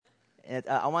And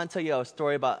I want to tell you a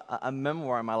story about a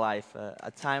memoir in my life,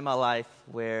 a time in my life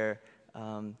where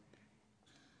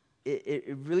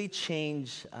it really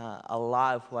changed a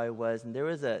lot of who I was. And there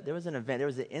was an event, there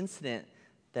was an incident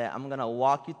that I'm going to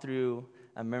walk you through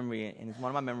a memory, and it's one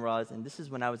of my memoirs, and this is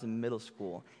when I was in middle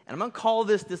school. And I'm going to call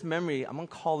this memory, I'm going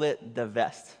to call it the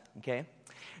vest, okay?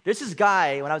 There's this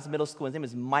guy when I was in middle school, his name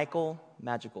is Michael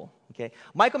Magical, okay?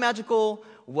 Michael Magical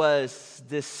was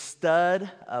this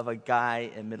stud of a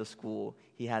guy in middle school.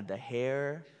 He had the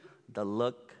hair, the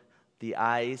look, the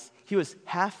eyes. He was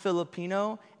half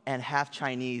Filipino and half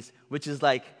Chinese, which is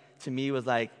like, to me, was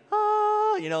like,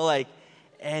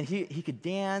 and he could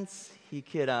dance, he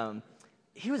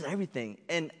was everything.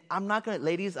 And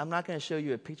ladies, I'm not going to show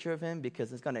you a picture of him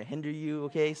because it's going to hinder you,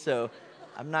 okay? So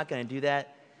I'm not going to do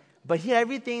that. But he had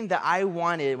everything that I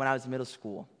wanted when I was in middle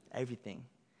school, everything.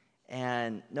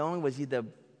 And not only was he the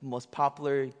most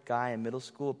popular guy in middle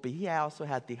school, but he also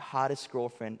had the hottest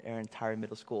girlfriend in our entire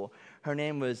middle school. Her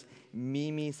name was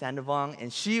Mimi Sandoval,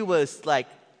 and she was like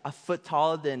a foot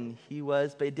taller than he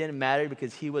was, but it didn't matter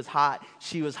because he was hot,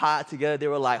 she was hot, together they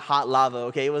were like hot lava,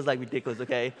 okay? It was like ridiculous,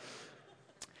 okay?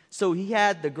 So he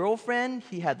had the girlfriend,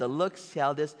 he had the looks, he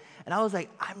had this, and I was like,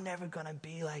 I'm never gonna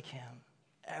be like him,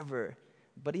 ever.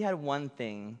 But he had one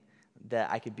thing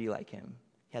that I could be like him.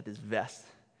 He had this vest.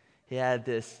 He had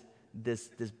this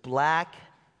black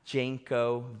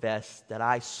Janko vest that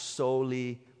I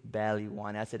solely badly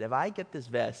wanted. I said, if I get this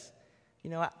vest,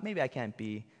 maybe I can't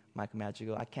be Michael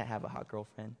Magical. I can't have a hot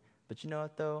girlfriend. But you know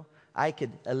what, though? I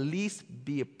could at least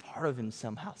be a part of him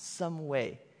somehow, some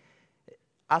way.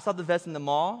 I saw the vest in the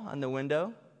mall, on the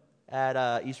window,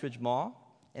 at Eastridge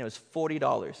Mall, and it was $40.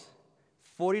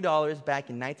 $40 back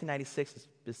in 1996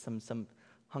 is some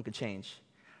hunk of change.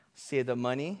 Saved the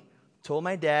money, told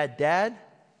my dad, Dad,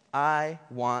 I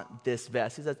want this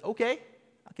vest. He says, okay,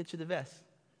 I'll get you the vest.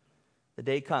 The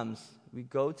day comes, we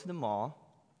go to the mall.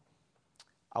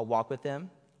 I'll walk with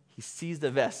him. He sees the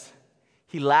vest.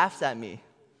 He laughs at me.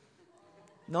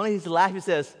 Not only does he laugh, he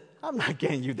says, I'm not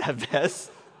getting you that vest.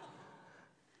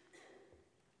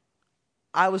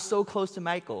 I was so close to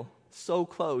Michael, so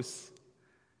close.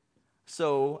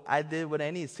 So I did what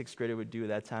any sixth grader would do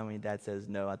that time when your dad says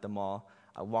no at the mall.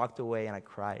 I walked away and I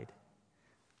cried.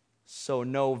 So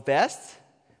no vest,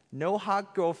 no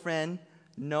hot girlfriend,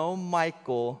 no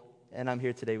Michael, and I'm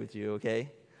here today with you, okay?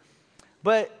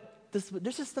 But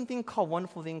there's just something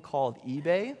wonderful thing called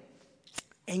eBay.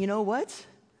 And you know what?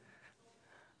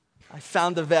 I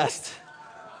found the vest.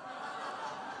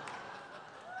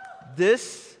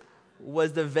 This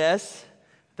was the vest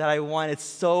that I wanted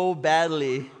so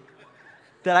badly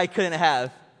that I couldn't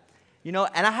have. And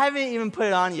I haven't even put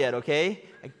it on yet, okay?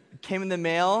 It came in the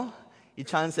mail.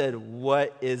 Ichan said,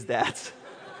 what is that?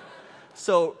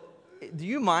 So, do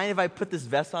you mind if I put this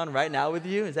vest on right now with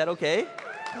you? Is that okay?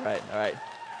 All right.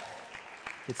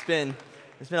 It's been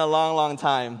a long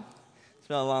time. It's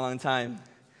been a long time.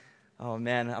 Oh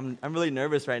man, I'm really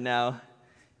nervous right now.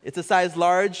 It's a size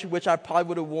large, which I probably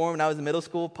would have worn when I was in middle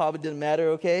school. Probably didn't matter,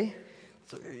 okay?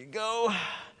 So here you go.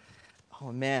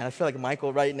 Oh man, I feel like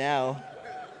Michael right now.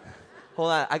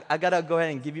 Hold on, I gotta go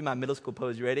ahead and give you my middle school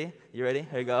pose. You ready? You ready?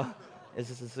 Here you go. Is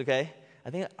this okay? I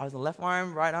think I was on the left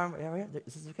arm, right arm. Yeah.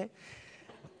 Is this okay?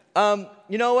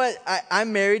 You know what?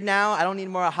 I'm married now. I don't need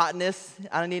more hotness.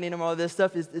 I don't need any more of this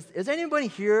stuff. Is there anybody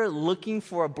here looking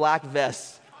for a black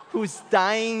vest? Who's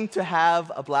dying to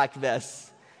have a black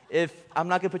vest? I'm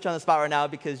not going to put you on the spot right now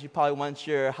because you probably want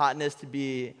your hotness to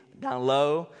be down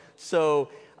low. So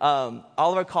all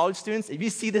of our college students, if you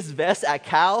see this vest at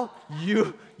Cal,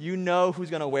 you know who's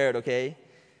going to wear it, okay?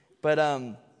 But,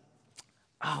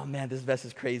 oh man, this vest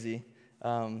is crazy.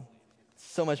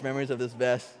 So much memories of this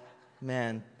vest.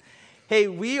 Man. Hey,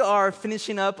 we are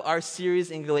finishing up our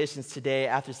series in Galatians today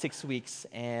after 6 weeks.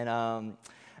 And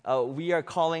we are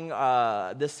calling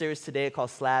this series today called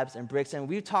Slabs and Bricks. And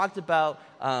we've talked about,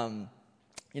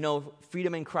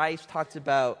 freedom in Christ, talked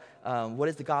about what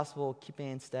is the gospel,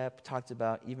 keeping in step, talked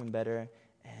about even better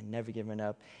and never giving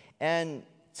up. And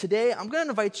today, I'm going to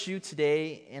invite you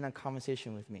today in a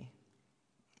conversation with me.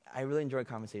 I really enjoy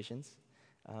conversations.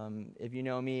 If you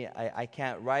know me, I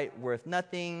can't write worth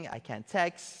nothing, I can't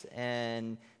text,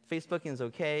 and Facebooking is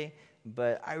okay.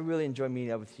 But I really enjoy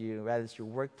meeting up with you, whether it's your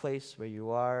workplace, where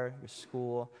you are, your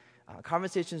school.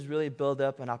 Conversations really build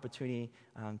up an opportunity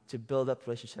to build up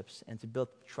relationships and to build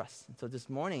trust. And so this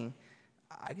morning,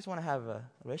 I just want to have a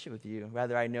relationship with you.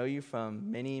 Whether I know you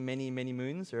from many, many, many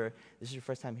moons, or this is your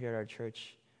first time here at our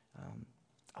church, I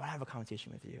want to have a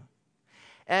conversation with you.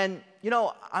 And,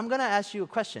 I'm going to ask you a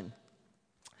question.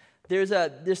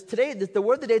 The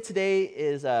word of the day today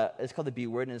is called the B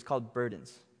word, and it's called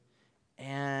burdens.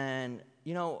 And,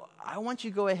 I want you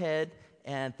to go ahead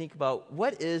and think about,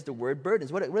 what is the word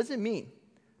burdens? What does it mean?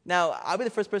 Now, I'll be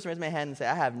the first person to raise my hand and say,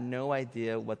 I have no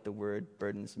idea what the word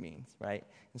burdens means, right?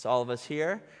 And so all of us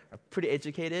here are pretty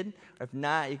educated. Or if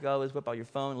not, you can always whip out your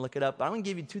phone and look it up. But I'm going to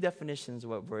give you 2 definitions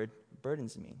of what word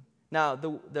burdens mean. Now,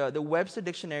 the Webster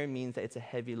Dictionary means that it's a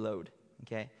heavy load,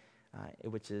 okay,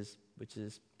 which is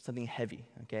something heavy,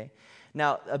 okay?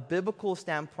 Now, a biblical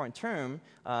standpoint term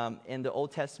in the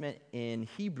Old Testament, in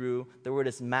Hebrew, the word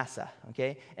is massa,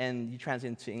 okay? And you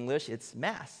translate it into English, it's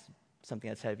mass, something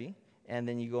that's heavy. And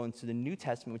then you go into the New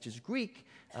Testament, which is Greek,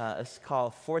 it's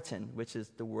called phorton, which is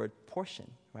the word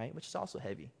portion, right, which is also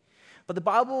heavy. But the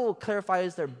Bible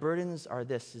clarifies that burdens are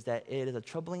this, is that it is a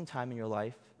troubling time in your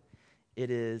life. It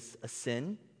is a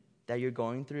sin that you're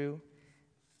going through.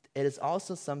 It is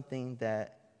also something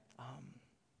that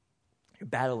you're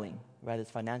battling, right?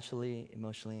 It's financially,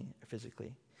 emotionally, or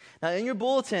physically. Now, in your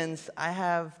bulletins, I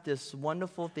have this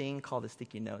wonderful thing called a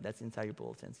sticky note that's inside your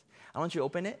bulletins. I want you to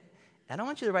open it, and I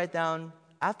want you to write down,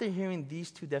 after hearing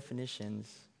these 2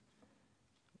 definitions,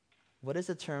 what does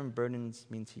the term burdens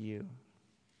mean to you?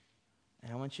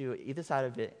 And I want you, either side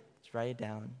of it, to write it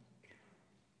down.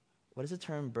 What does the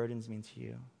term burdens mean to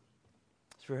you?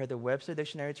 So we heard the Webster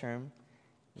Dictionary term.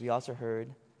 We also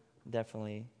heard,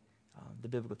 definitely, the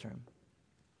biblical term.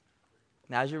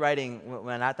 Now, as you're writing,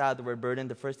 when I thought of the word burden,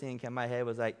 the first thing that came to my head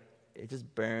was like, it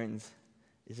just burns.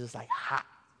 It's just like hot,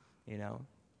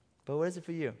 But what is it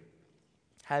for you?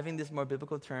 Having this more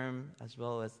biblical term, as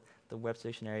well as the Webster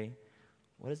Dictionary,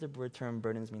 what does the word term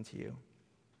burdens mean to you?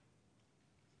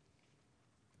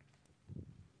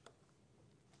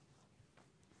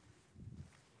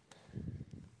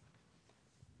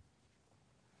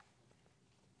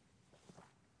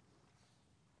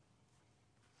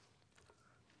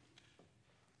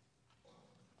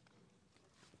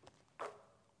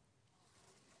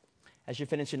 As you're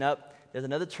finishing up, there's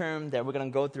another term that we're going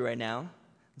to go through right now.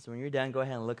 So when you're done, go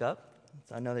ahead and look up,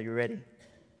 so I know that you're ready.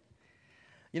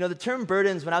 The term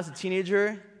burdens, when I was a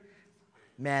teenager,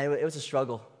 man, it was a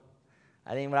struggle.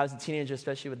 I think when I was a teenager,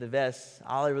 especially with the vest,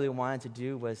 all I really wanted to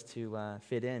do was to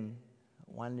fit in.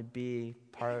 I wanted to be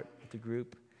part of the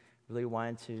group. Really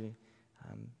wanted to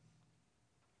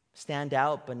stand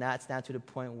out, but not stand to the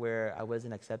point where I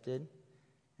wasn't accepted.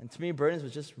 And to me, burdens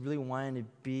was just really wanting to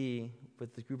be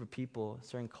with a group of people, a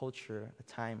certain culture, a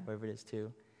time, whatever it is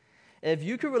too. And if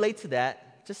you could relate to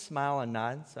that, just smile and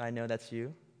nod, so I know that's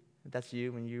you. If that's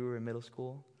you when you were in middle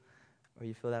school, or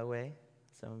you feel that way,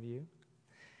 some of you.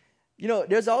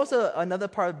 There's also another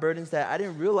part of burdens that I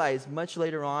didn't realize much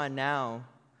later on now,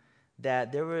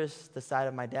 that there was the side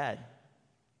of my dad.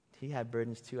 He had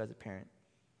burdens too as a parent.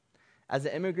 As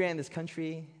an immigrant in this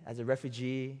country, as a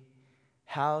refugee,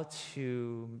 how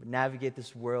to navigate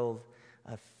this world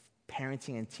of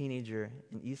parenting a teenager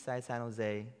in Eastside San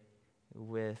Jose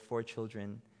with 4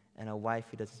 children and a wife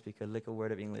who doesn't speak a lick of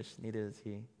word of English, neither does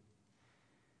he.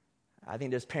 I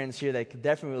think there's parents here that could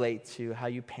definitely relate to how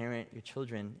you parent your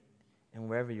children and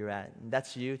wherever you're at. And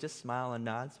that's you. Just smile and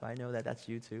nod, so I know that that's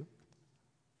you too.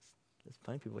 There's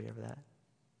plenty of people here for that.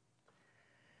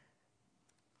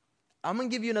 I'm going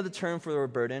to give you another term for the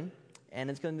word burden, and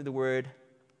it's going to be the word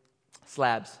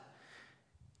slabs.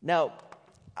 Now,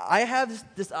 I have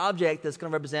this object that's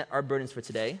going to represent our burdens for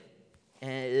today,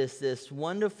 and it is this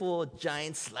wonderful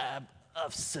giant slab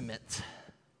of cement.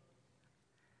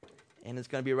 And it's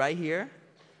going to be right here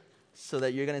so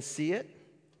that you're going to see it.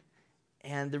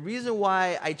 And the reason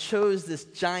why I chose this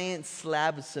giant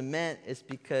slab of cement is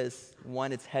because,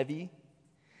 one, it's heavy.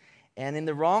 And in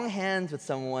the wrong hands with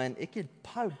someone, it could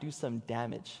probably do some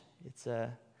damage. It's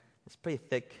pretty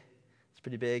thick. It's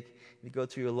pretty big. If you go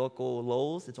to your local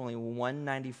Lowe's, it's only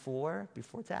 $194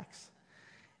 before tax.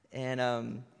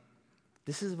 And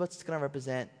this is what's going to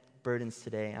represent burdens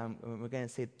today. We're going to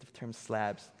say the term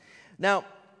slabs. Now,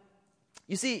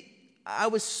 you see, I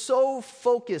was so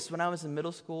focused when I was in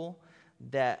middle school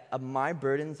that of my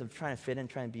burdens of trying to fit in,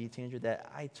 trying to be a teenager, that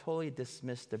I totally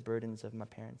dismissed the burdens of my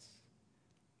parents.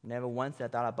 Never once I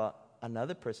thought about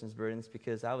another person's burdens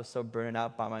because I was so burned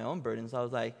out by my own burdens. I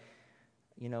was like,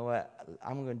 you know what,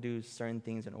 I'm going to do certain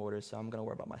things in order, so I'm going to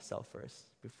worry about myself first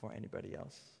before anybody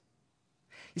else.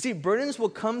 You see, burdens will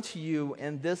come to you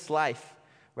in this life,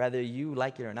 whether you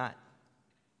like it or not.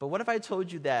 But what if I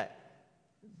told you that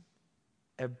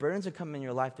if burdens are coming in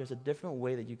your life, there's a different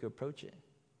way that you could approach it.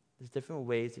 There's different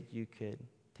ways that you could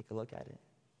take a look at it.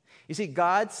 You see,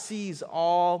 God sees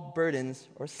all burdens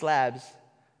or slabs,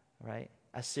 right,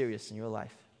 as serious in your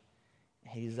life.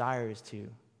 And He desires to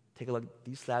take a look at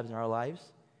these slabs in our lives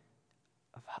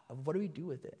of what do we do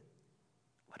with it?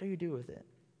 What do you do with it?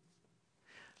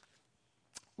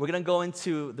 We're going to go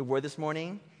into the Word this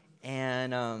morning,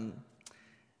 and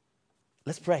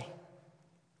let's pray.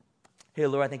 Hey,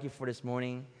 Lord, I thank you for this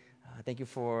morning. I thank you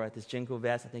for this Jinko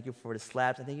vest. I thank you for the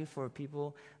Slabs. I thank you for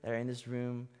people that are in this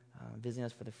room visiting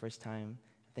us for the first time.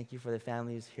 I thank you for the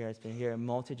families here that's been here,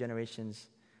 multi-generations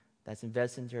that's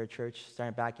invested into our church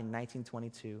starting back in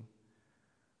 1922.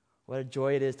 What a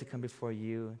joy it is to come before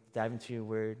you, dive into your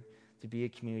word, to be a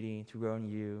community, to grow in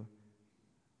you,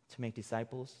 to make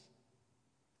disciples,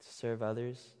 to serve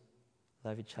others,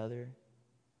 love each other,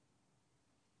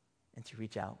 and to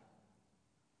reach out.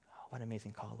 Oh, what an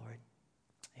amazing call, Lord.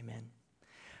 Amen.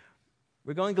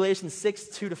 We're going Galatians 6,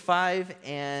 2-5,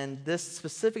 and this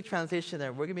specific translation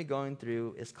that we're going to be going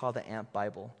through is called the AMP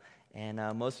Bible. And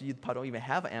most of you probably don't even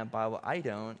have an AMP Bible. I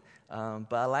don't.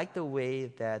 But I like the way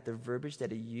that the verbiage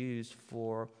that it used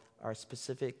for our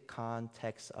specific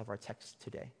context of our text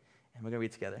today. And we're going to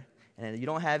read together. And if you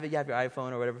don't have it, you have your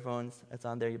iPhone or whatever phones that's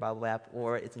on there, your Bible app,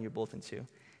 or it's in your bulletin too.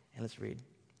 And let's read.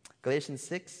 Galatians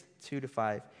 6,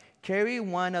 2-5. Carry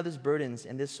one another's burdens.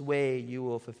 In this way you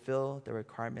will fulfill the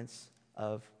requirements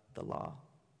of the law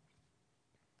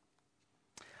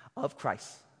of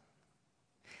Christ.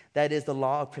 That is the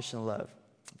law of Christian love.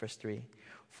 Verse 3.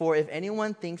 For if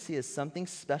anyone thinks he is something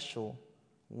special,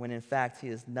 when in fact he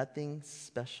is nothing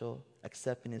special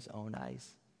except in his own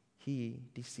eyes, he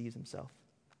deceives himself.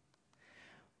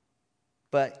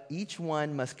 But each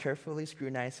one must carefully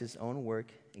scrutinize his own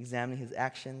work, examining his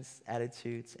actions,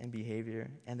 attitudes, and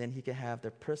behavior, and then he can have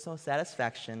the personal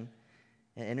satisfaction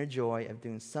and inner joy of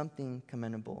doing something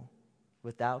commendable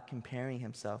without comparing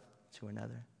himself to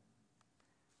another.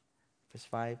 Verse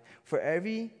 5, for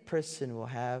every person will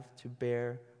have to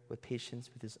bear with patience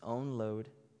with his own load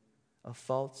of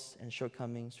faults and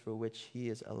shortcomings for which he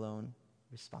is alone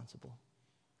responsible.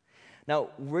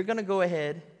 Now, we're going to go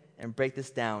ahead and break this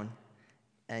down.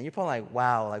 And you're probably like,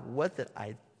 wow, like what did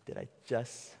I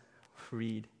just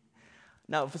read?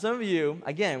 Now, for some of you,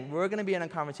 again, we're going to be in a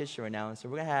conversation right now, and so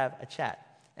we're going to have a chat.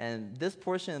 And this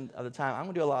portion of the time, I'm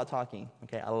going to do a lot of talking,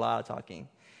 okay, a lot of talking.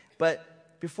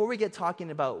 But before we get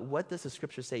talking about what does the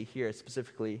scripture say here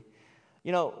specifically,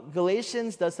 you know,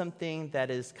 Galatians does something that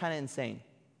is kind of insane,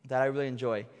 that I really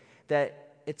enjoy,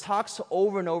 that it talks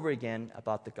over and over again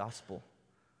about the gospel,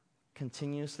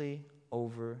 continuously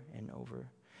over and over.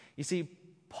 You see,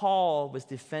 Paul was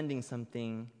defending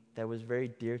something that was very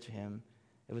dear to him.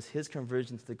 It was his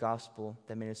conversion to the gospel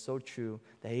that made it so true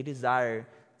that he desired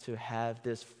to have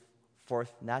this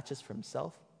forth not just for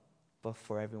himself, but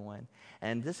for everyone.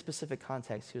 And in this specific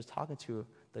context, he was talking to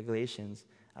the Galatians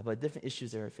about different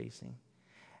issues they were facing.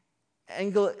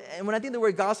 And when I think the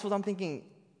word gospel, I'm thinking,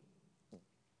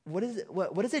 what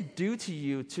does it do to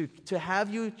you to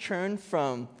have you turn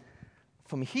from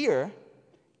here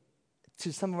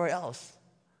to somewhere else?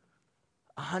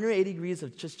 180 degrees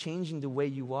of just changing the way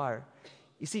you are.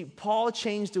 You see, Paul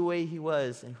changed the way he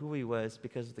was and who he was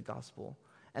because of the gospel.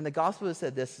 And the gospel has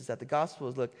said this, is that the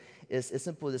gospel is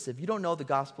simple as this. If you don't know the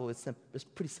gospel, it's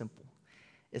pretty simple.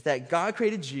 It's that God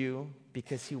created you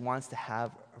because he wants to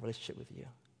have a relationship with you.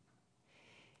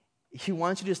 He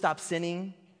wants you to stop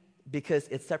sinning because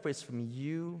it separates from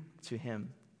you to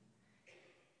him.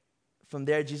 From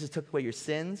there, Jesus took away your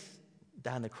sins,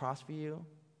 died on the cross for you.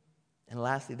 And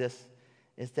lastly, this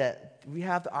is that we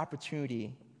have the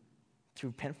opportunity to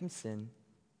repent from sin,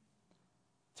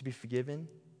 to be forgiven,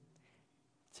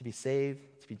 to be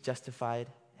saved, to be justified,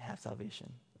 and have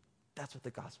salvation. That's what the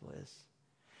gospel is.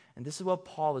 And this is what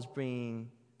Paul was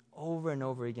bringing over and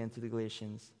over again to the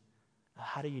Galatians.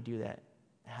 How do you do that?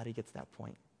 How do you get to that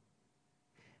point?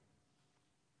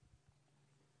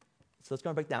 So let's go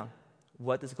and break down.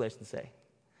 What does Galatians say?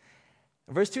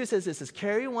 In verse 2 it says this,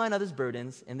 carry one another's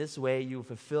burdens. In this way you will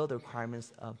fulfill the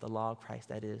requirements of the law of Christ,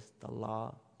 that is, the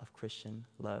law of Christian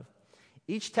love.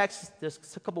 Each text, there's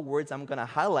a couple words I'm going to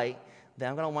highlight that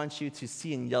I'm going to want you to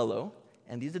see in yellow.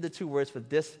 And these are the two words for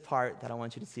this part that I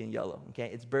want you to see in yellow. Okay,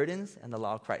 it's burdens and the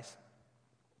law of Christ.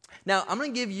 Now, I'm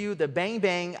going to give you the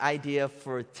bang idea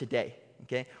for today.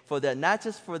 Okay, not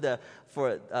just for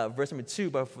verse number 2,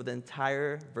 but for the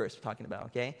entire verse we're talking about.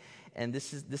 Okay, and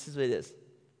this is what it is.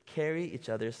 Carry each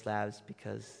other's slabs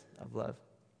because of love.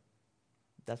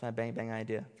 That's my bang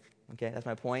idea. Okay, that's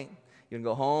my point. You can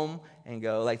go home and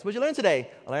go like, so what'd you learn today?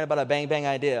 I learned about a bang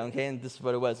idea. Okay, and this is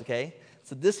what it was. Okay,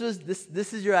 so this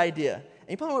is your idea. And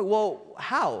you're probably like, well,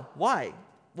 how? Why?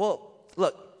 Well,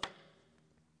 look.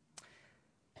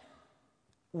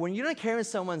 When you're not carrying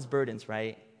someone's burdens,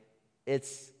 right?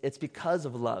 It's because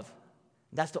of love.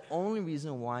 That's the only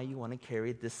reason why you want to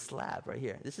carry this slab right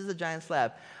here. This is a giant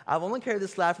slab. I've only carried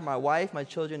this slab for my wife, my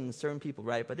children, and certain people,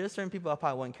 right? But there's certain people I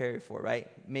probably wouldn't carry it for, right?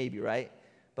 Maybe, right?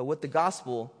 But with the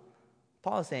gospel,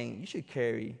 Paul is saying you should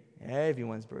carry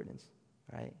everyone's burdens,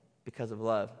 right? Because of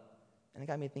love. And it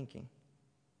got me thinking.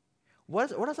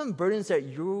 What are some burdens that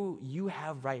you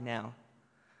have right now?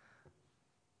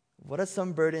 What are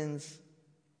some burdens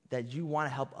that you want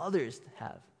to help others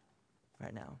have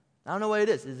right now? I don't know what it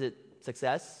is. Is it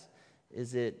success?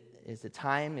 Is it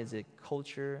time? Is it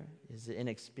culture? Is it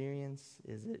inexperience?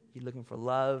 Is it you looking for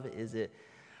love? Is it,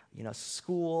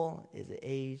 school? Is it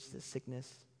age? Is it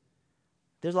sickness?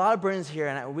 There's a lot of burdens here,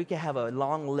 and we can have a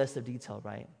long list of detail,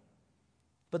 right?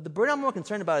 But the burden I'm more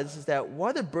concerned about is that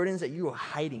what are the burdens that you are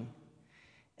hiding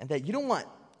and that you don't want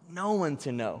no one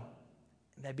to know,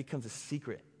 and that becomes a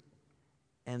secret,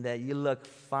 and that you look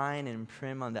fine and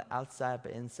prim on the outside,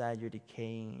 but inside you're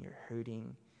decaying, you're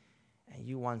hurting, and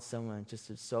you want someone just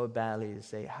to so badly to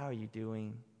say, how are you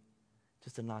doing?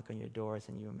 Just to knock on your door,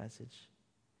 send you a message.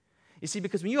 You see,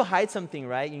 because when you hide something,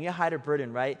 right, when you hide a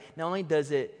burden, right, not only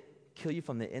does it kill you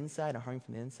from the inside and harm you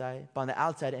from the inside, but on the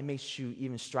outside, it makes you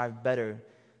even strive better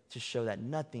to show that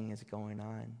nothing is going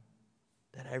on,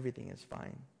 that everything is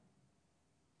fine.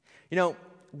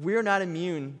 We're not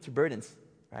immune to burdens,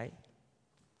 right?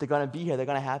 They're going to be here. They're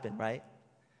going to happen, right?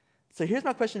 So here's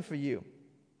my question for you.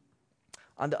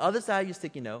 On the other side of your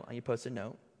sticky note, on your Post-it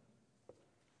note,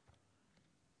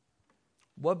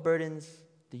 what burdens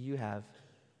do you have,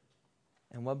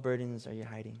 and what burdens are you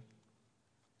hiding?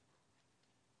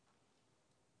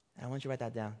 And I want you to write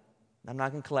that down. I'm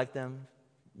not going to collect them.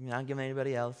 I'm not giving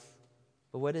anybody else.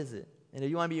 But what is it? And if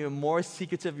you want to be even more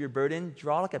secretive of your burden,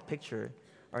 draw like a picture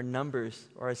or numbers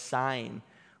or a sign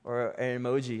or an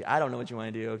emoji. I don't know what you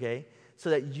want to do, okay? So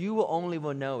that you only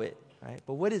will know it, right?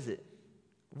 But what is it?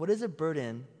 What is a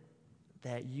burden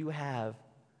that you have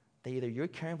that either you're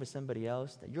carrying for somebody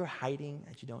else, that you're hiding,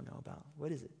 that you don't know about?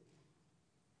 What is it?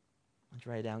 Why don't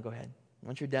you write it down? Go ahead.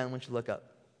 Once you're done, why don't you look up?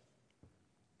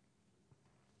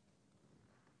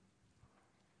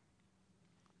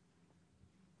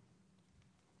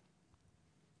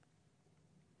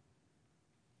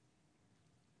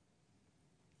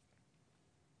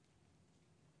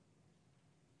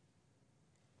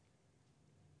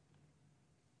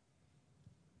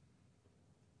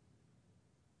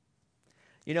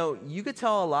 You could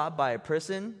tell a lot by a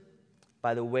person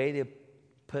by the way they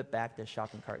put back their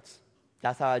shopping carts.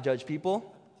 That's how I judge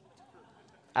people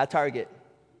at Target.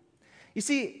 You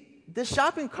see, the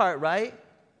shopping cart, right,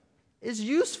 is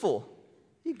useful.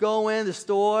 You go in the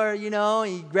store, and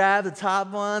you grab the top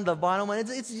one, the bottom one.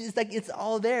 It's like it's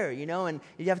all there, and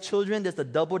if you have children, there's a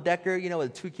double-decker,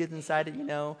 with 2 kids inside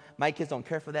it, My kids don't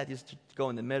care for that. They just go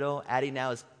in the middle. Addie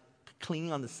now is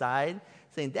clinging on the side,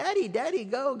 saying, Daddy,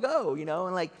 go,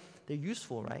 and they're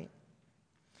useful, right?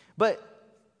 But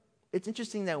it's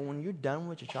interesting that when you're done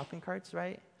with your shopping carts,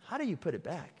 right, how do you put it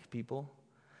back, people?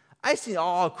 I've seen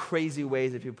all crazy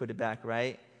ways that people put it back,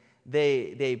 right?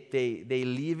 They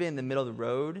leave it in the middle of the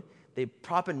road. They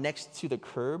prop it next to the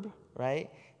curb, right?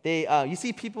 You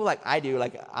see people like I do,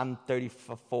 like I'm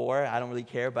 34, I don't really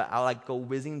care, but I'll go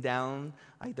whizzing down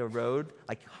the road,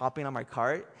 hopping on my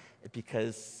cart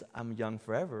because I'm young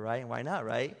forever, right? Why not,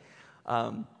 right?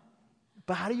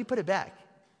 But how do you put it back,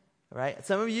 right?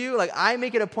 Some of you, I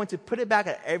make it a point to put it back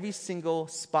at every single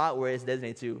spot where it's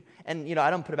designated to. And,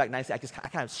 I don't put it back nicely. I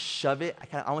kind of shove it.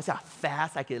 I want to see how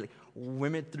fast I can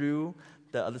whim it through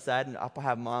the other side. And I'll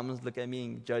have moms look at me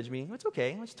and judge me. It's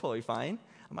okay. It's totally fine.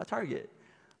 I'm at Target.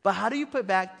 But how do you put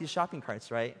back these shopping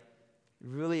carts, right?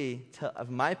 Really,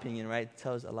 of my opinion, right,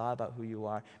 tells a lot about who you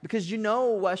are. Because you know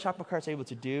what shopping carts are able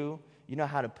to do. You know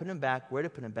how to put them back, where to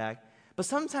put them back. But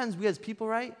sometimes we as people,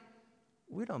 right,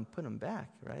 we don't put them back,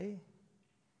 right?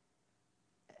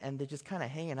 And they're just kind of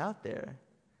hanging out there.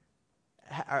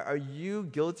 Are you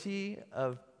guilty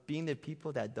of being the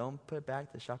people that don't put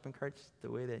back the shopping carts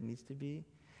the way that it needs to be?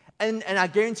 And I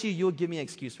guarantee you'll give me an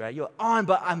excuse, right?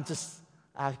 But I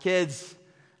have kids.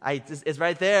 It's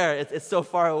right there. It's so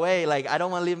far away. I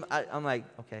don't want to leave. I'm like,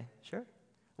 okay, sure.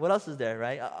 What else is there,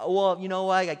 right? Well, you know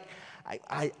what?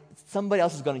 Somebody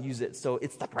else is going to use it, so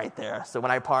it's right there. So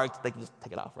when I parked, they can just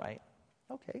take it off, right?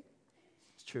 Okay,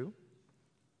 it's true.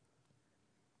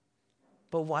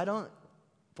 But why don't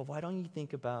you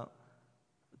think about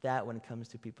that when it comes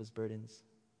to people's burdens?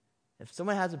 If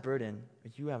someone has a burden,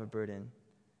 or you have a burden,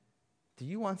 do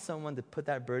you want someone to put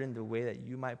that burden the way that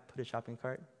you might put a shopping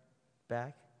cart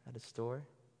back at a store?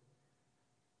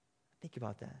 Think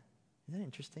about that. Isn't that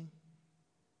interesting?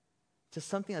 Just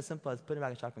something as simple as putting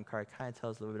back a shopping cart kind of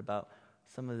tells a little bit about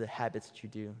some of the habits that you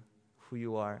do, who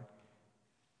you are.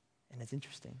 And it's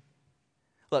interesting.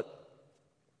 Look,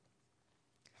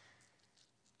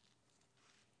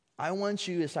 I want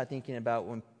you to start thinking about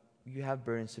when you have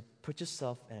burdens, to put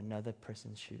yourself in another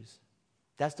person's shoes.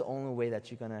 That's the only way that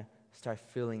you're going to start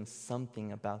feeling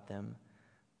something about them,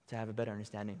 to have a better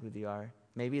understanding of who they are.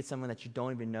 Maybe it's someone that you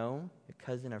don't even know, a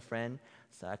cousin, a friend,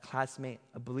 a classmate,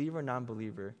 a believer or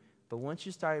non-believer. But once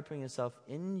you start putting yourself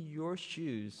in your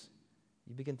shoes,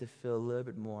 you begin to feel a little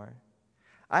bit more.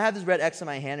 I have this red X on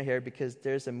my hand here because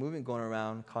there's a movement going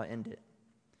around called End It.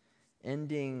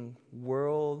 Ending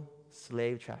world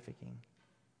slave trafficking.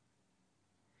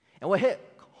 And what hit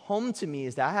home to me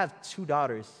is that I have 2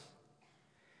 daughters.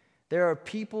 There are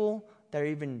people that are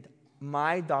even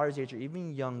my daughter's age or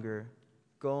even younger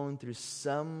going through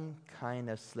some kind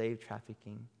of slave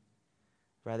trafficking,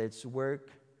 whether it's work,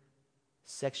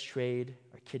 sex trade,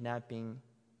 or kidnapping.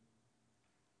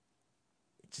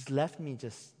 It just left me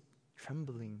just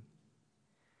trembling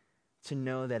to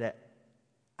know that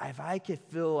if I could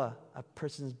feel a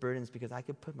person's burdens because I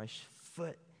could put my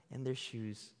foot in their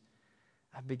shoes,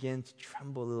 I begin to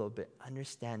tremble a little bit,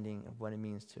 understanding of what it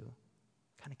means to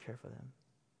kind of care for them.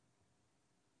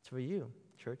 It's for you,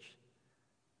 church.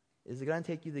 Is it going to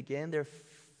take you to get in their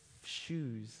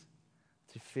shoes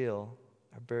to feel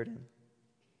a burden?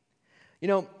 You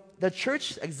know, the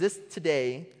church exists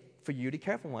today for you to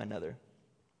care for one another.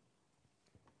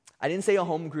 I didn't say a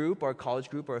home group or a college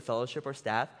group or a fellowship or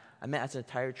staff. I meant as an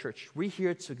entire church. We're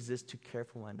here to exist to care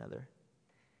for one another.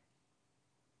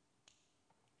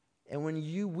 And when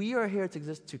we are here to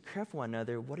exist to care for one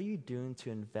another, what are you doing to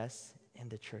invest in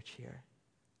the church here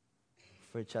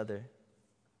for each other?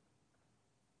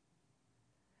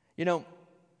 You know,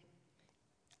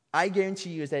 I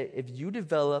guarantee you is that if you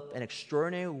develop an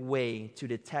extraordinary way to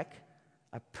detect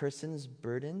a person's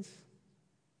burdens,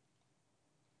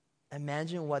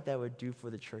 imagine what that would do for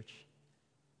the church.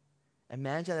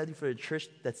 Imagine that would do for the church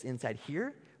that's inside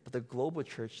here, but the global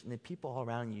church and the people all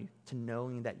around you, to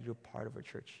knowing that you're part of a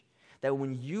church. That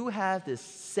when you have this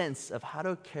sense of how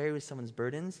to carry someone's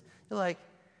burdens, you're like,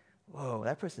 whoa,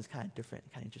 that person's kind of different,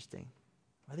 kind of interesting.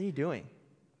 What are you doing?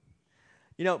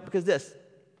 You know, because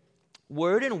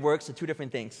word and works are 2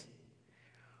 different things.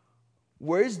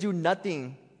 Words do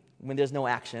nothing when there's no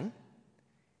action.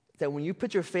 That when you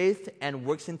put your faith and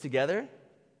works in together,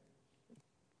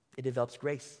 it develops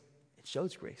grace. It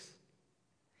shows grace.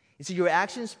 You see, your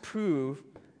actions prove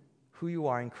who you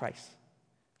are in Christ.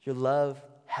 Your love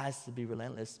has to be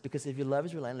relentless, because if your love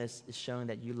is relentless, it's showing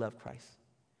that you love Christ.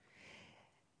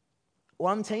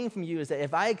 What I'm taking from you is that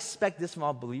if I expect this from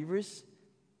all believers,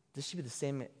 this should be the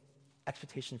same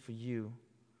expectation for you,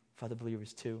 for other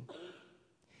believers too.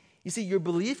 You see, your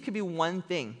belief could be one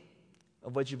thing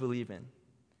of what you believe in,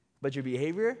 but your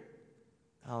behavior,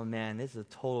 oh man, this is a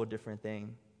total different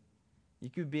thing. You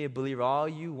could be a believer all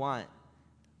you want,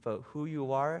 but who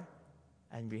you are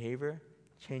and behavior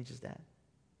changes that.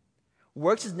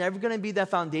 Works is never going to be the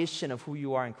foundation of who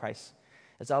you are in Christ.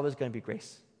 It's always going to be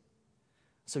grace.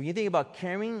 So when you think about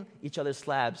carrying each other's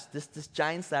slabs, this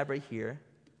giant slab right here,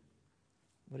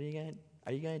 are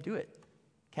you going to do it?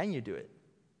 Can you do it?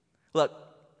 Look,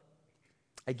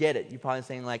 I get it. You're probably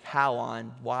saying like, how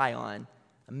on, why on,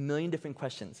 a million different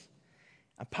questions.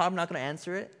 I'm probably not going to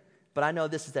answer it, but I know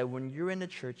this is that when you're in the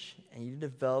church and you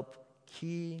develop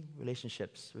key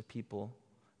relationships with people,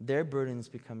 their burdens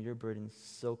become your burdens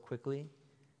so quickly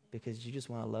because you just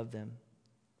want to love them.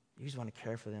 You just want to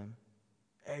care for them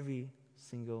every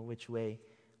single which way.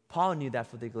 Paul knew that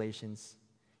for the Galatians.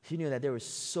 He knew that there was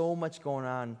so much going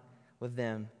on with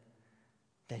them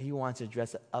that he wanted to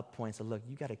address at up points of, look,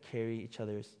 you got to carry each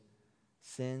other's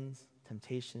sins,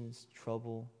 temptations,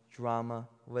 trouble, drama,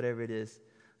 whatever it is.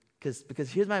 Because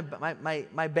here's my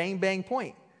bang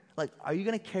point. Like, are you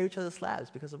going to carry each other's slabs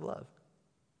because of love?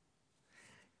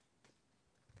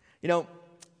 You know,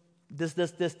 this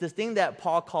thing that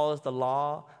Paul calls the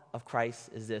law of Christ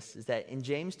is that in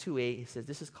James 2:8, he says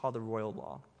this is called the royal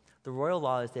law. The royal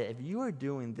law is that if you are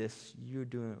doing this, you're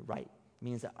doing it right. It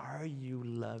means that are you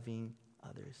loving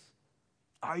others?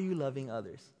 Are you loving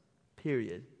others?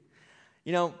 Period.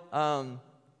 You know, I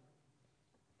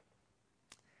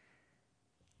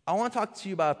want to talk to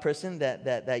you about a person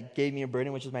that gave me a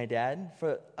burden, which is my dad.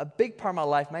 For a big part of my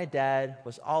life, my dad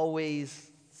was always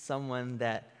someone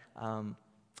that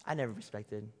I never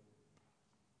respected.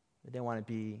 I didn't want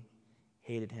to be,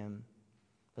 hated him.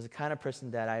 Was the kind of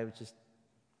person that I would just,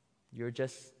 you're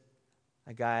just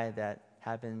a guy that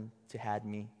happened to had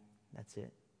me. That's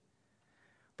it.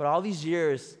 But all these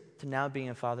years to now being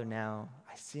a father now,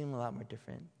 I see him a lot more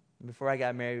different. Before I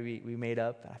got married, we made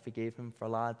up. I forgave him for a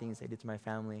lot of things I did to my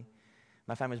family.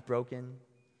 My family was broken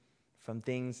from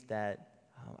things that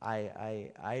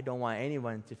I don't want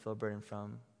anyone to feel burdened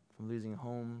from losing a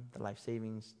home, the life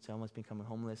savings, to almost becoming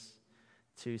homeless,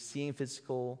 to seeing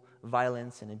physical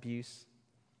violence and abuse.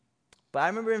 But I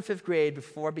remember in 5th grade,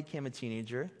 before I became a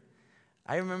teenager,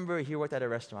 I remember he worked at a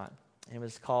restaurant. And it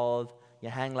was called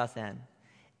Yahang Lasan.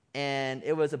 And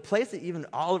it was a place that even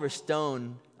Oliver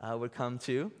Stone would come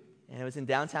to. And it was in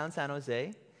downtown San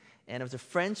Jose. And it was a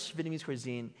French Vietnamese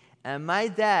cuisine. And my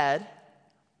dad,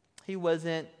 he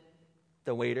wasn't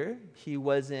the waiter. He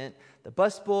wasn't the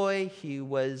busboy. He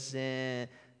wasn't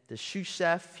the sous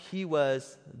chef. He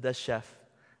was the chef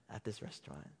at this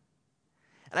restaurant.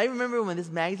 And I remember when this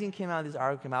magazine came out, this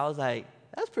article came out, I was like,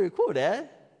 that's pretty cool, Dad.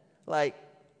 Like,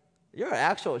 you're an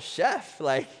actual chef.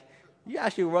 Like, you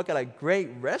actually work at a great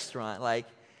restaurant. Like,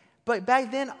 but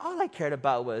back then, all I cared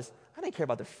about was, I didn't care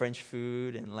about the French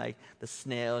food and like the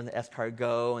snail and the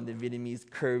escargot and the Vietnamese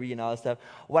curry and all that stuff.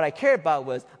 What I cared about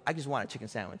was, I just want a chicken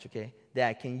sandwich, okay?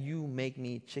 Dad, can you make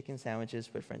me chicken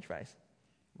sandwiches with French fries?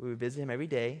 We would visit him every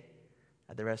day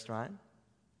at the restaurant.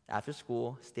 After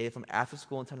school, stayed from after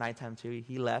school until nighttime too.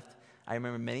 He left. I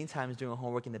remember many times doing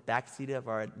homework in the back seat of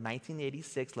our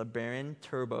 1986 LeBaron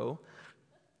Turbo,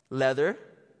 leather,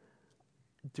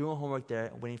 doing homework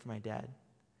there, waiting for my dad.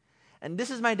 And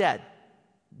this is my dad.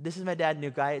 This is my dad,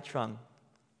 Nguyen Trung.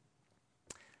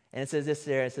 And it says this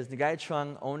there. It says, Nguyen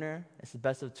Trung, owner, it's the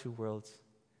best of two worlds.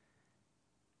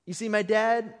 You see, my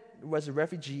dad was a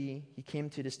refugee. He came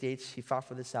to the States. He fought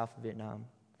for the South of Vietnam.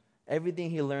 Everything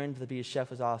he learned to be a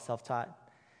chef was all self-taught.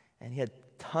 And he had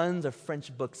tons of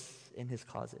French books in his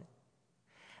closet.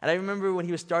 And I remember when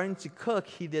he was starting to cook,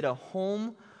 he did a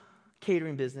home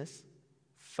catering business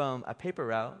from a paper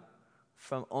route,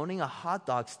 from owning a hot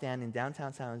dog stand in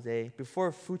downtown San Jose.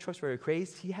 Before food trucks were a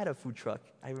craze, he had a food truck.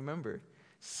 I remember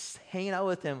hanging out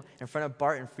with him in front of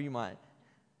Bart and Fremont.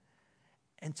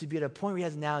 And to be at a point where he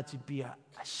has now to be a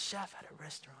chef at a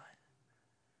restaurant.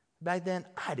 Back then,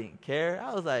 I didn't care.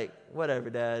 I was like, whatever,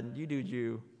 Dad, you do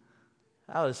you.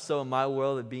 I was so in my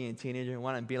world of being a teenager and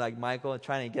wanting to be like Michael and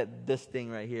trying to get this thing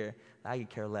right here. I could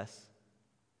care less.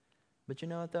 But you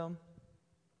know what, though?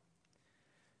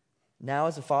 Now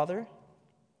as a father,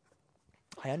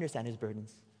 I understand his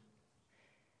burdens.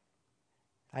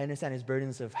 I understand his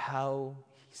burdens of how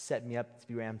he set me up to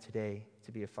be where I am today,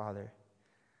 to be a father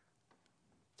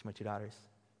to my 2 daughters.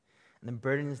 And the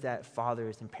burdens that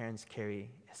fathers and parents carry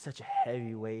is such a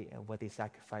heavy weight of what they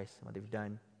sacrifice and what they've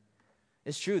done.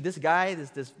 It's true. This guy,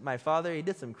 my father, he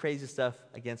did some crazy stuff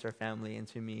against our family and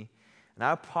to me. And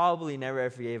I probably never ever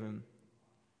forgave him.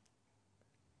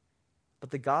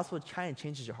 But the gospel kind of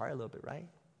changes your heart a little bit, right?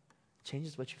 It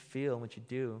changes what you feel and what you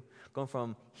do. Going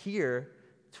from here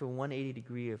to a 180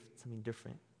 degree of something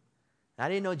different. And I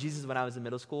didn't know Jesus when I was in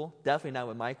middle school. Definitely not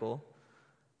with Michael.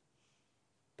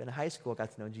 But in high school, I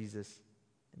got to know Jesus.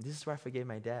 And this is where I forgave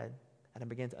my dad. And I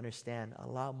began to understand a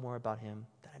lot more about him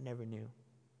that I never knew.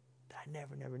 That I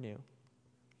never knew.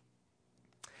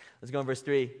 Let's go on verse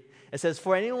 3. It says,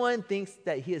 for anyone thinks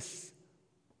that he is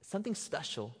something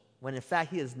special, when in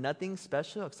fact he is nothing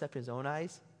special except his own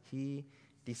eyes, he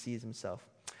deceives himself.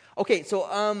 Okay,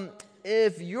 so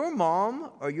if your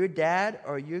mom or your dad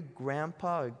or your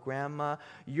grandpa or grandma,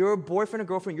 your boyfriend or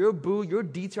girlfriend, your boo, your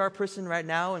DTR person right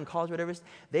now in college, whatever,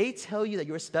 they tell you that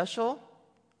you're special,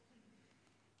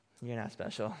 you're not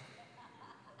special.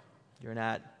 You're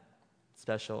not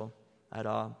special at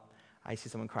all. I see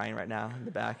someone crying right now in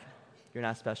the back. You're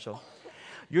not special.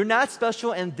 You're not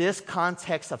special in this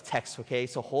context of text, okay?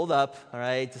 So hold up, all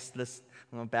right?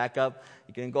 I'm going to back up.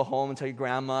 You're going to go home and tell your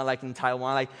grandma, like in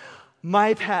Taiwan, like,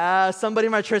 somebody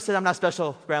in my church said I'm not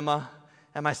special, Grandma.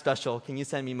 Am I special? Can you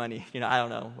send me money? I don't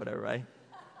know, whatever, right?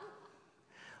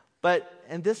 But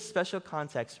in this special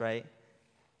context, right,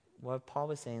 what Paul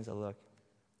was saying is that, look,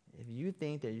 if you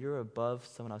think that you're above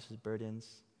someone else's burdens,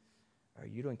 or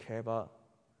you don't care about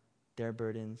their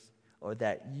burdens, or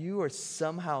that you are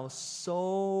somehow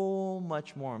so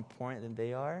much more important than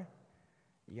they are,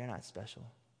 you're not special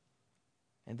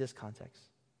in this context.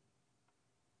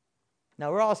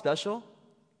 Now, we're all special.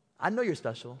 I know you're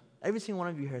special. Every single one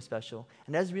of you here is special.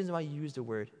 And that's the reason why you use the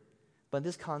word. But in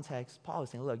this context, Paul is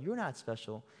saying, look, you're not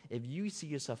special if you see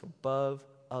yourself above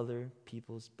other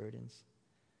people's burdens.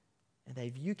 And that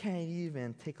if you can't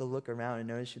even take a look around and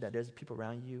notice that there's people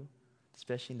around you,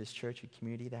 especially in this church or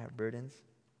community that have burdens,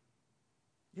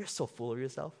 you're so full of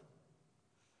yourself.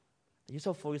 You're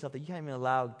so full of yourself that you can't even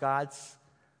allow God's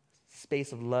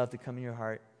space of love to come in your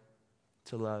heart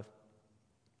to love.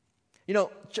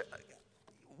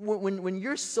 When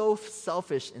you're so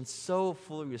selfish and so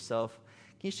full of yourself,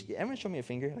 can everyone show me a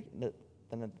finger? Like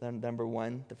the number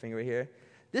 1, the finger right here.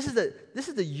 This is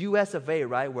the U.S. of A,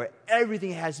 right? Where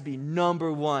everything has to be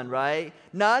number 1, right?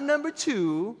 Not number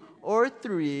 2 or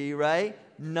 3, right?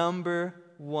 Number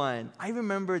one. I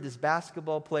remember this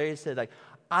basketball player said, like,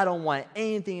 I don't want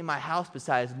anything in my house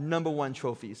besides number one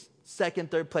trophies. Second,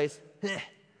 third place,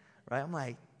 right? I'm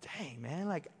like, dang, man,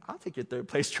 like, I'll take your third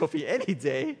place trophy any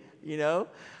day, you know?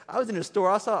 I was in the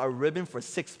store, I saw a ribbon for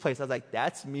sixth place. I was like,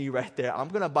 that's me right there. I'm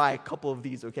going to buy a couple of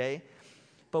these, okay?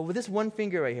 But with this one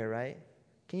finger right here, right?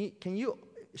 Can you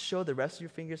show the rest of your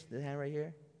fingers to the hand right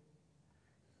here?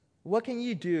 What can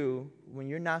you do when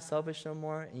you're not selfish no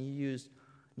more and you use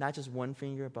not just one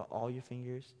finger, but all your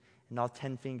fingers and all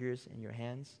 10 fingers in your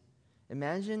hands?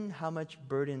 Imagine how much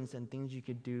burdens and things you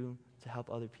could do to help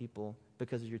other people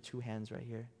because of your two hands right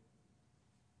here.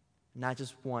 Not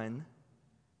just one,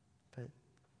 but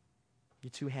your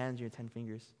two hands and your 10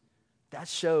 fingers. That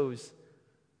shows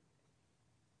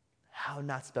how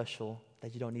not special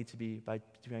that you don't need to be by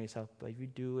doing it yourself. But if you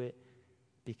do it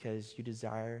because you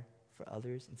desire for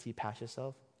others and see past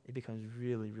yourself, it becomes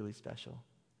really, really special.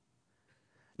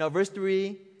 Now, verse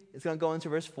 3 is going to go into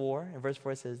verse 4. And verse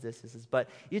 4 says this. It says, but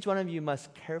each one of you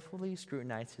must carefully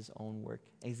scrutinize his own work,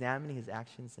 examining his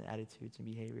actions and attitudes and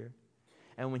behavior.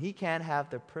 And when he can, have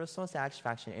the personal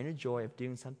satisfaction and the joy of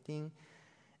doing something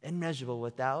immeasurable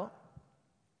without,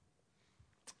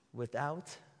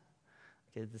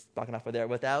 okay, just blocking off right there,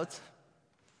 without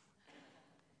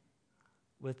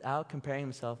comparing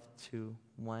himself to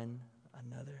one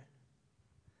another.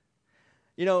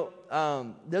 You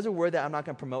know, there's a word that I'm not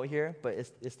going to promote here, but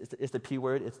it's the P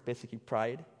word. It's basically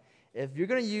pride. If you're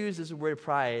going to use this word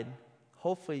pride,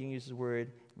 hopefully you can use this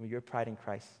word with your pride in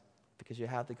Christ, because you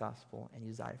have the gospel and you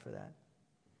desire for that.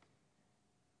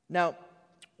 Now,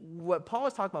 what Paul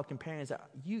was talking about comparing is that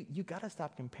you got to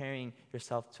stop comparing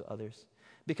yourself to others,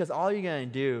 because all you're going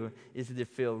to do is either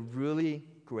feel really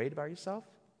great about yourself,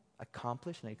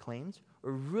 accomplished and acclaimed,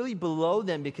 or really below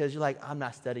them because you're like, I'm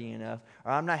not studying enough,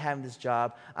 or I'm not having this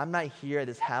job, I'm not here at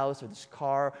this house or this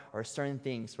car or certain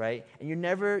things, right? And you're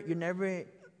never going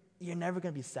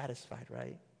to be satisfied,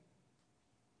 right?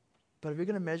 But if you're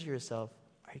going to measure yourself,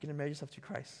 are you going to measure yourself to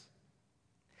Christ?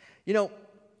 You know,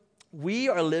 we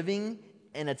are living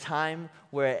in a time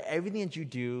where everything that you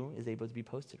do is able to be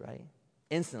posted, right?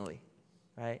 Instantly,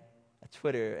 right? A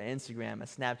Twitter, an Instagram, a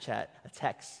Snapchat, a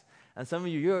text. And some of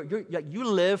you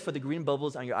live for the green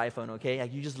bubbles on your iPhone, okay?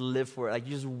 Like, you just live for it. Like,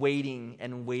 you're just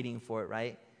waiting for it,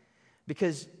 right?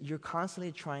 Because you're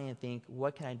constantly trying to think,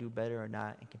 what can I do better or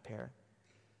not, and compare.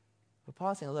 But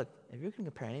Paul's saying, look, if you're going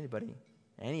to compare anybody,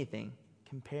 anything,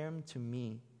 compare him to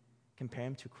me. Compare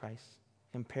him to Christ.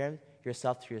 Compare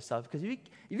yourself to yourself. Because if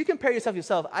you compare yourself to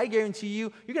yourself, I guarantee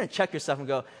you're going to check yourself and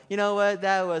go, you know what?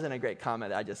 That wasn't a great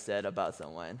comment that I just said about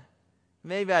someone.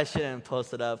 Maybe I shouldn't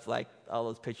post it up, like all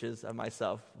those pictures of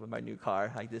myself with my new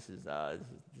car. Like, this is not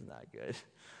good.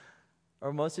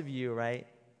 Or most of you, right?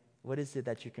 What is it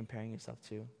that you're comparing yourself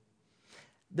to?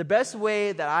 The best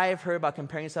way that I have heard about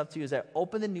comparing yourself to is that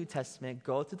open the New Testament,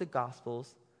 go to the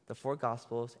Gospels, the 4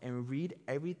 Gospels, and read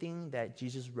everything that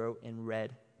Jesus wrote and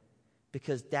read.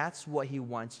 Because that's what he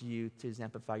wants you to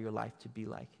exemplify your life to be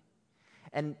like.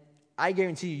 And I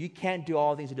guarantee you can't do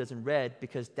all the things he doesn't read,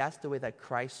 because that's the way that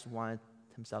Christ wanted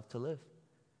himself to live,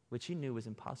 which he knew was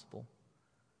impossible.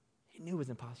 He knew it was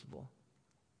impossible.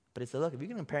 But he said, look, if you're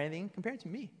going to compare anything, compare it to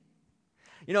me.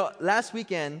 You know, last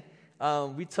weekend,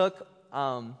 we took,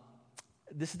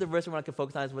 this is the verse we want to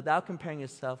focus on, is without comparing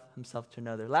himself to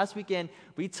another. Last weekend,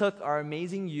 we took our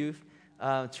amazing youth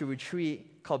to a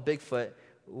retreat called Bigfoot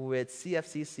with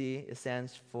CFCC. It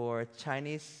stands for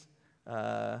Chinese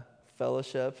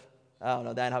Fellowship. I don't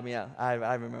know, that helped me out.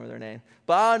 I remember their name.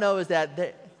 But all I know is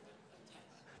that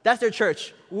that's their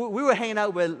church. We were hanging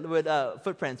out with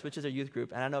Footprints, which is their youth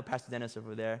group. And I know Pastor Dennis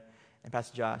over there and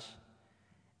Pastor Josh.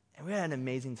 And we had an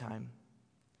amazing time.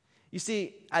 You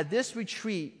see, at this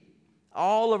retreat,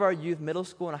 all of our youth, middle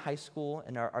school and high school,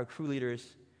 and our crew leaders,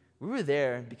 we were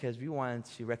there because we wanted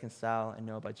to reconcile and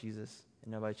know about Jesus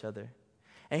and know about each other.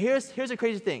 And here's a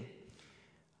crazy thing.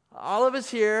 All of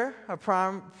us here are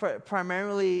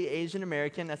primarily Asian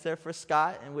American, except for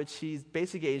Scott, in which he's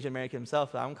basically Asian American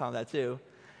himself, so I'm calling that too.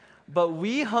 But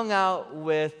we hung out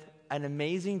with an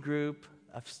amazing group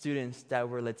of students that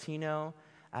were Latino,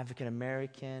 African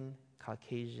American,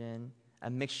 Caucasian, a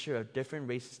mixture of different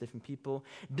races, different people,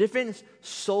 different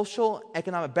social,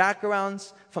 economic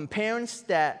backgrounds, from parents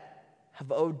that have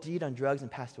OD'd on drugs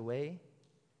and passed away,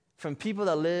 from people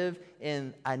that live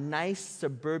in a nice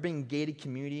suburban gated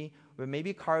community where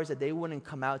maybe cars that they wouldn't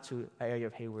come out to an area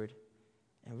of Hayward.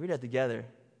 And we're there together,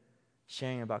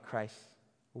 sharing about Christ,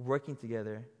 working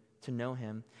together to know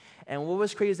him. And what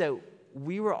was crazy is that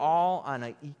we were all on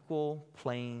an equal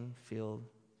playing field.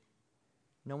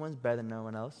 No one's better than no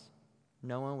one else.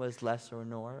 No one was less or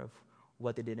more of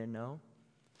what they didn't know.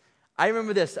 I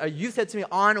remember this. A youth said to me,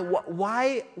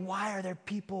 why are there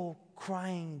people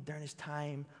crying during this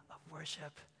time of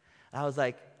worship? And I was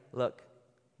like, look,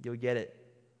 you'll get it.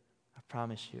 I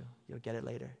promise you, you'll get it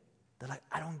later. They're like,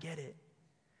 I don't get it.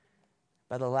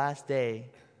 By the last day,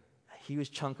 a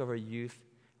huge chunk of our youth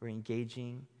were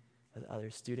engaging with other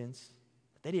students.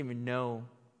 They didn't even know,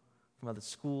 from other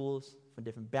schools, from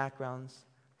different backgrounds,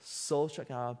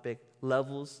 socioeconomic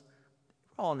levels.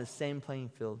 We're all on the same playing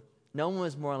field. No one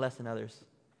was more or less than others.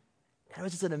 And it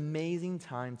was just an amazing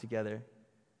time together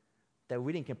that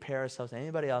we didn't compare ourselves to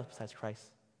anybody else besides Christ.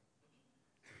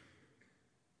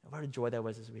 And what a joy that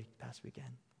was this past weekend.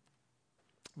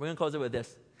 We're going to close it with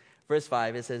this. Verse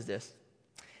 5, it says this.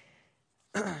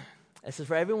 It says,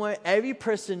 for every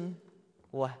person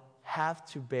will have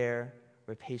to bear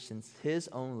with patience his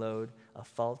own load of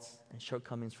faults and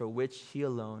shortcomings for which he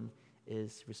alone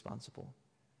is responsible.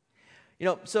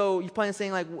 So you're probably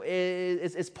saying, like,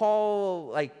 is Paul,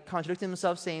 like, contradicting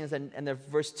himself, saying that in the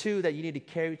verse 2 that you need to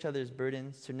carry each other's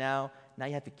burdens, to now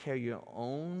you have to carry your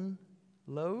own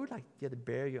load, like you have to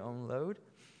bear your own load?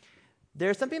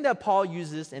 There's something that Paul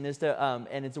uses, and it's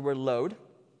the word load.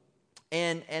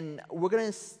 And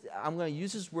I'm gonna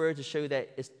use this word to show you that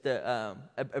it's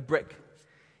a brick.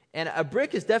 And a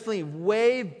brick is definitely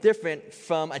way different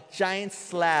from a giant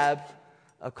slab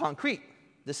of concrete.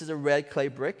 This is a red clay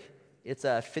brick. It's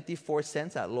 54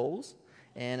 cents at Lowe's,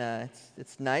 and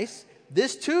it's nice.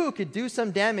 This too could do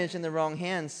some damage in the wrong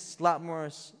hands. It's a lot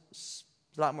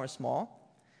more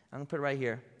small. I'm gonna put it right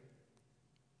here.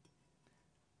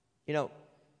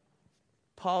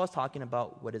 Paul was talking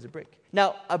about what is a brick.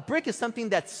 Now, a brick is something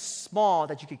that's small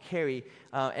that you could carry,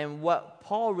 and what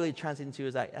Paul really translates into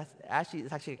is that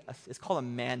it's called a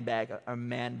man bag, or a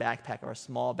man backpack, or a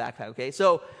small backpack. Okay,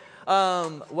 so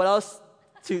what else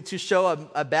to show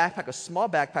a backpack, a small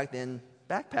backpack than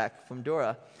backpack from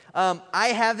Dora? I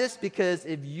have this because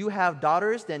if you have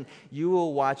daughters, then you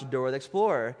will watch Dora the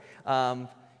Explorer.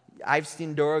 I've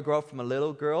seen Dora grow up from a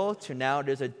little girl to now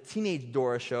there's a teenage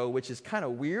Dora show, which is kind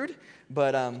of weird,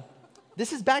 but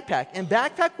this is Backpack. And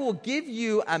Backpack will give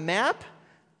you a map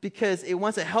because it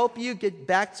wants to help you get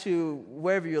back to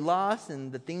wherever you're lost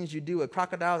and the things you do with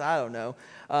crocodiles, I don't know.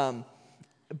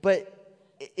 But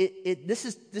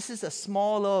this is a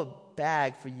small little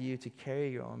bag for you to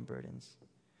carry your own burdens,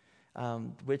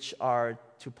 which are,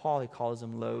 to Paul, he calls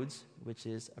them loads, which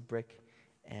is a brick,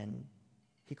 and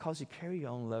he calls you carry your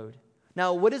own load.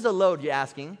 Now, what is a load, you're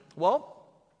asking? Well,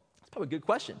 that's probably a good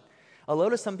question. A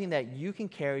load is something that you can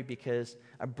carry because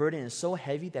a burden is so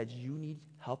heavy that you need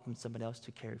help from somebody else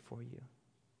to carry for you.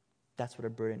 That's what a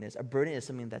burden is. A burden is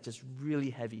something that's just really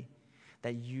heavy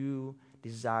that you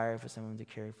desire for someone to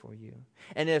carry for you.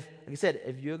 And like I said,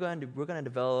 if we're going to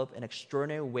develop an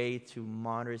extraordinary way to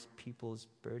monitor people's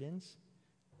burdens,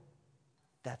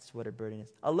 that's what a burden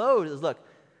is. A load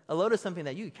is something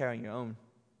that you can carry on your own.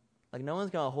 Like, no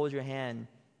one's going to hold your hand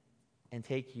and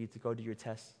take you to go do your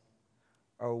test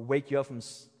or wake you up to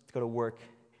go to work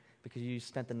because you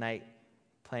spent the night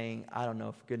playing, I don't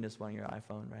know, for goodness, on your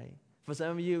iPhone, right? For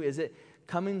some of you, is it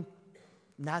coming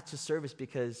not to service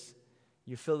because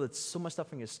you feel that so much stuff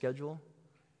on your schedule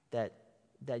that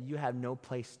you have no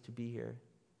place to be here?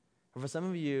 Or for some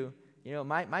of you,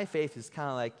 my faith is kind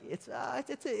of like, it's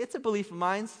a belief of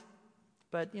mine,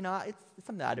 but, it's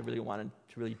something that I didn't really want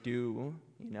to really do.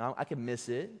 I can miss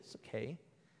it. It's okay.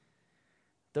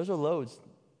 Those are loads.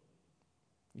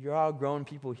 You're all grown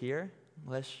people here,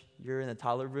 unless you're in the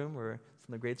toddler room or some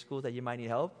of the grade schools that you might need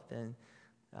help, then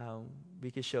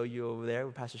we can show you over there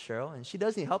with Pastor Cheryl. And she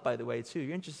does need help, by the way, too.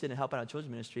 You're interested in helping out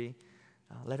children's ministry,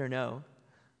 let her know.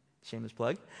 Shameless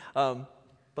plug. But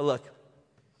look,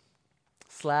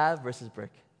 slab versus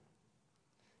brick.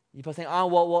 You probably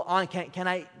saying, can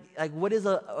I, like, what is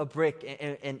a brick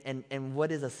and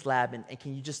what is a slab? And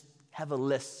can you just have a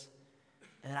list?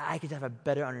 And I could have a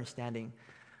better understanding.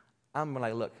 I'm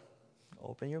like, look,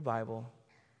 open your Bible.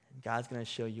 And God's going to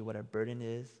show you what a burden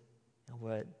is and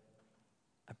what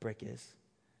a brick is.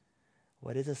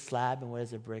 What is a slab and what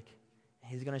is a brick?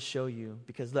 And He's going to show you.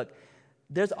 Because, look,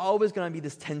 there's always going to be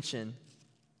this tension.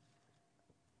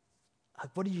 Like,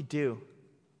 what do you do?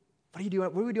 What do you do?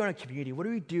 What do we do in our community? What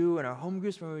do we do in our home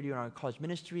groups? What do we do in our college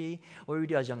ministry? What do we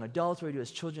do as young adults? What do we do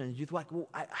as children and youth?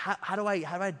 How do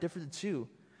I differ the two?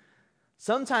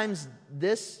 Sometimes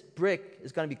this brick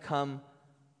is going to become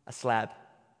a slab.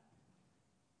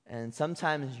 And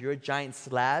sometimes your giant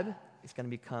slab is going to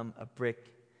become a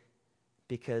brick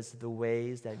because of the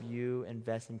ways that you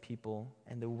invest in people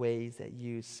and the ways that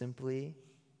you simply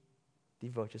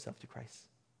devote yourself to Christ.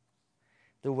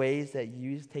 The ways that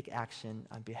you take action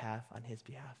on His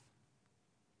behalf.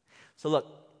 So look,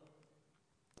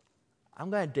 I'm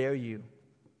going to dare you.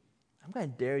 I'm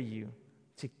going to dare you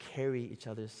to carry each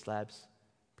other's slabs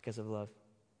because of love.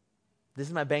 This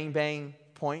is my bang bang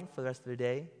point for the rest of the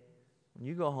day. When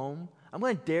you go home, I'm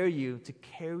going to dare you to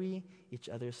carry each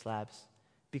other's slabs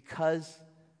because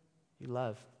you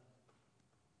love.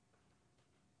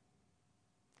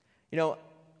 You know,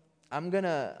 I'm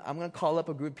gonna call up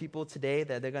a group of people today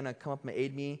that they're gonna come up and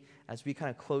aid me as we kind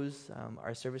of close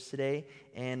our service today.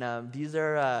 And these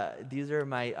are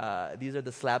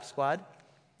the Slab Squad,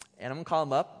 and I'm gonna call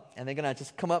them up, and they're gonna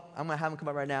just come up. I'm gonna have them come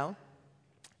up right now.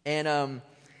 And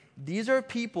these are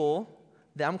people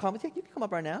that I'm calling. You can come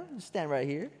up right now. Just stand right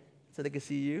here so they can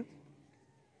see you.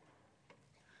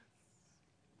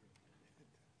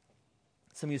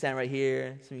 Some of you stand right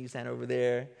here. Some of you stand over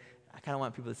there. I kind of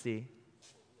want people to see.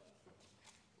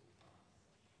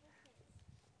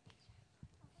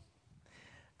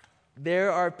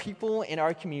 There are people in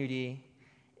our community,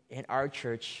 in our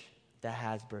church, that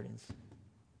has burdens.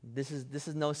 This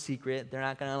is no secret. They're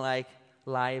not gonna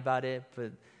lie about it.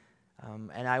 But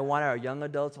and I want our young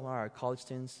adults, I want our college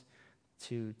students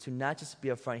to not just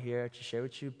be up front here to share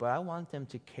with you, but I want them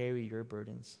to carry your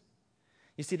burdens.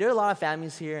 You see, there are a lot of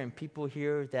families here and people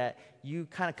here that you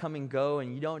kind of come and go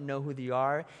and you don't know who they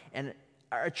are. And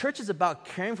our church is about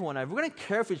caring for one another. If we're going to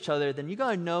care for each other, then you're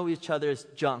going to know each other's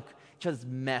junk, each other's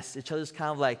mess, each other's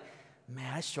kind of like,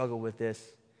 man, I struggle with this.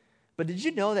 But did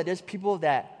you know that there's people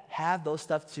that have those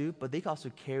stuff too, but they can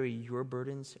also carry your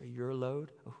burdens or your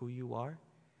load of who you are?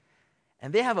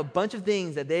 And they have a bunch of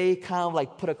things that they kind of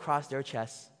like put across their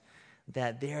chests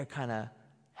that they're kind of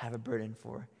have a burden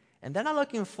for. And they're not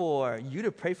looking for you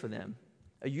to pray for them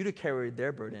or you to carry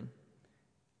their burden.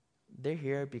 They're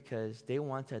here because they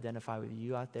want to identify with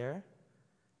you out there.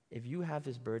 If you have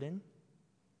this burden,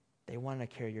 they want to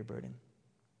carry your burden.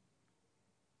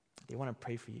 They want to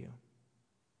pray for you.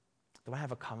 They want to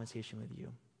have a conversation with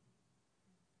you.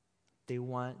 They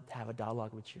want to have a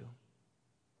dialogue with you.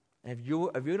 And if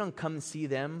you don't come and see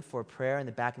them for prayer in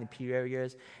the back in the pew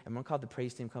areas, and we're called the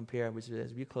praise team come here, which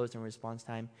is as we close in response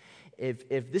time.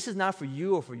 If this is not for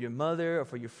you or for your mother or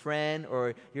for your friend,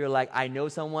 or you're like, I know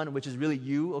someone, which is really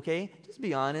you, okay? Just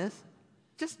be honest.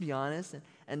 Just be honest.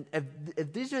 And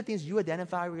if these are the things you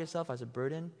identify with yourself as a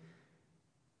burden,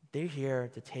 they're here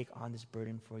to take on this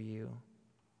burden for you.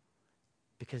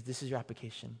 Because this is your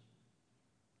application.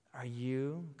 Are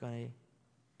you going to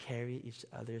carry each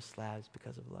other's slabs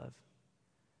because of love?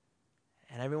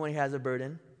 And everyone here has a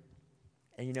burden.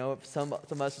 And you know, some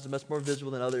of us is much more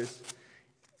visible than others.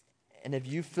 And if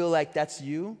you feel like that's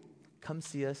you, come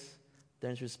see us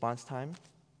during response time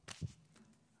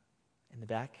in the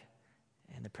back,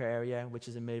 in the prayer area, which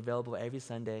is made available every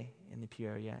Sunday in the pew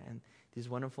area. And these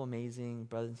wonderful, amazing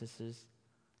brothers and sisters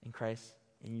in Christ,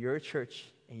 in your church,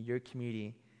 in your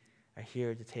community, are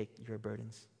here to take your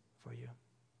burdens for you.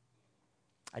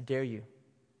 I dare you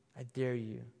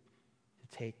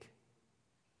to take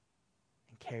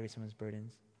and carry someone's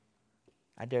burdens.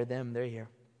 I dare them, they're here.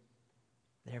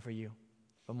 They're here for you.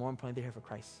 But more importantly, they're here for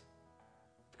Christ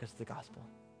because of the gospel.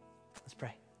 Let's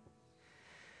pray.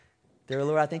 Dear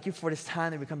Lord, I thank you for this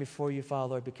time that we come before you,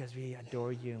 Father, Lord, because we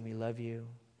adore you and we love you.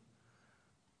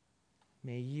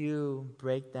 May you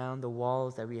break down the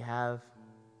walls that we have,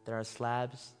 that are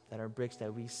slabs, that are bricks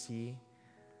that we see,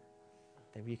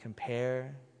 that we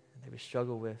compare, that we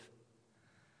struggle with,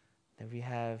 that we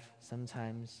have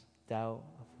sometimes doubt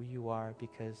of who you are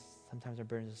because sometimes our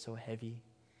burdens are so heavy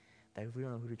that we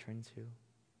don't know who to turn to.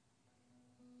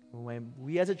 When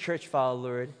we as a church, Father,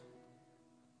 Lord,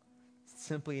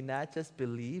 simply not just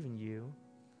believe in you,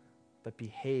 but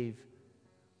behave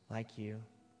like you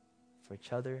for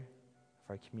each other,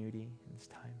 for our community in this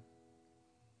time.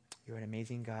 You're an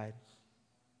amazing God.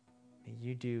 May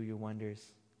you do your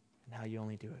wonders and how you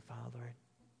only do it, Father, Lord.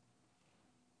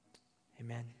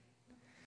 Amen.